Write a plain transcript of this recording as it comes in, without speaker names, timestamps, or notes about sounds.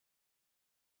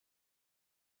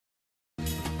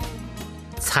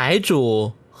财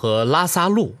主和拉萨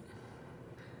路。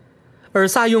尔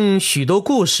萨用许多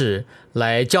故事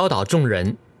来教导众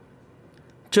人，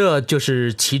这就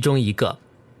是其中一个。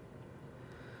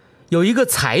有一个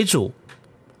财主，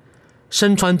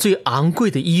身穿最昂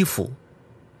贵的衣服，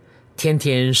天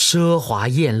天奢华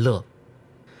宴乐。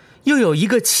又有一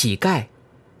个乞丐，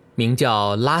名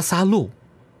叫拉萨路，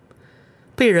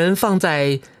被人放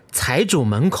在财主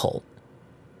门口，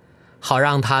好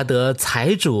让他得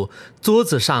财主桌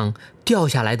子上掉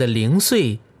下来的零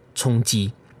碎充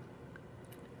饥。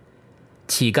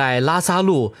乞丐拉萨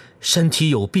路身体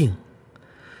有病，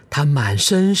他满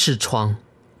身是疮，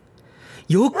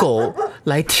有狗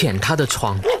来舔他的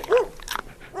疮。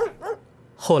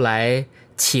后来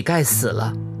乞丐死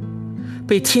了，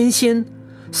被天仙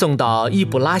送到易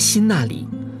卜拉欣那里。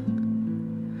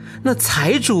那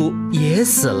财主也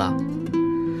死了，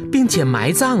并且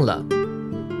埋葬了，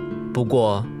不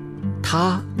过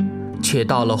他却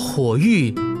到了火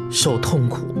狱受痛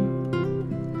苦。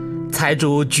财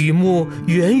主举目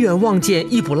远远望见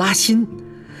易卜拉欣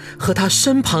和他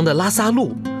身旁的拉萨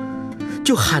路，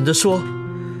就喊着说：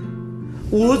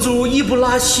我主易卜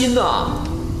拉欣啊，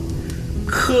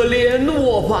可怜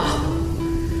我吧，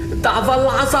打发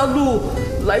拉萨路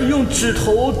来用指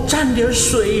头蘸点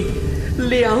水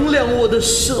凉凉我的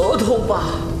舌头吧，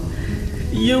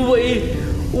因为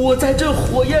我在这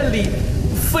火焰里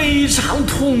非常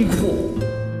痛苦。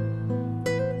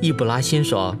易卜拉欣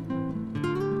说：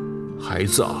孩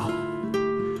子啊，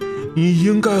你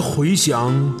应该回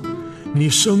想你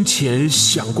生前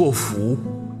享过福。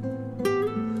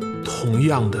同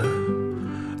样的，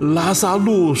拉萨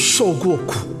路受过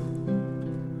苦，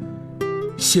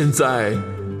现在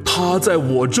他在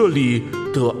我这里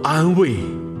得安慰，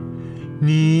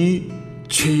你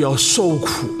却要受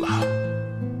苦了。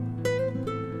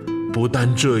不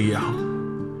但这样，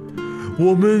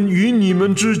我们与你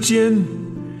们之间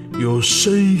有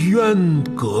深渊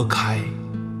隔开，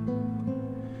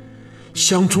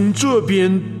想从这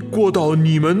边过到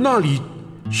你们那里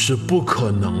是不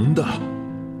可能的，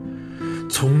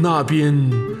从那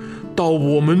边到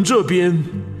我们这边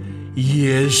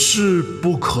也是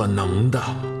不可能的。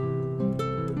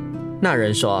那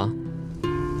人说：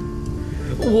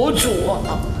我主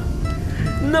啊，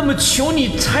那么求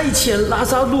你差遣拉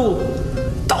萨路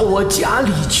到我家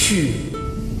里去，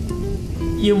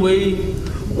因为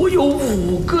我有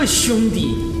5个兄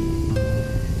弟，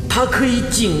他可以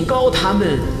警告他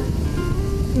们，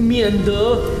免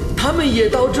得他们也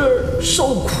到这儿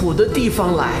受苦的地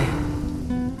方来。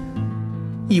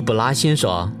易卜拉欣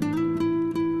说：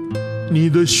你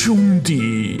的兄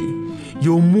弟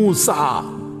有穆萨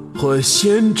和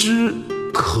先知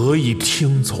可以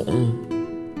听从，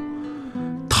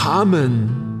他们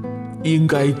应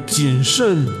该谨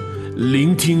慎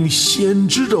聆听先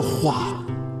知的话。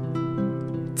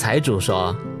财主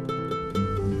说：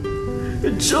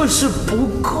这是不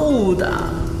够的，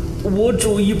我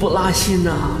主易卜拉欣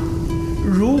啊，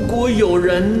如果有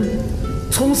人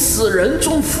从死人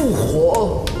中复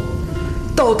活，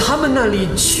到他们那里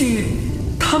去，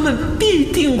他们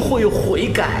必定会悔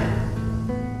改。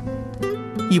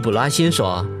易卜拉欣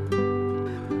说：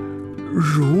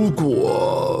如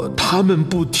果他们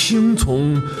不听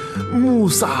从穆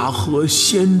萨和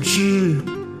先知，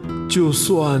就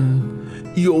算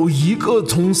有一个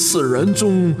从死人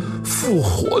中复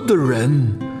活的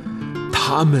人，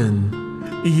他们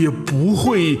也不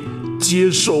会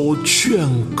接受劝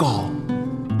告。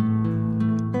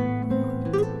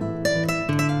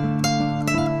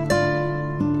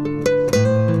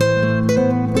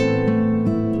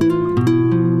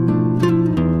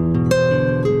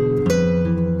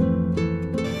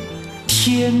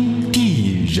天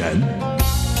地人。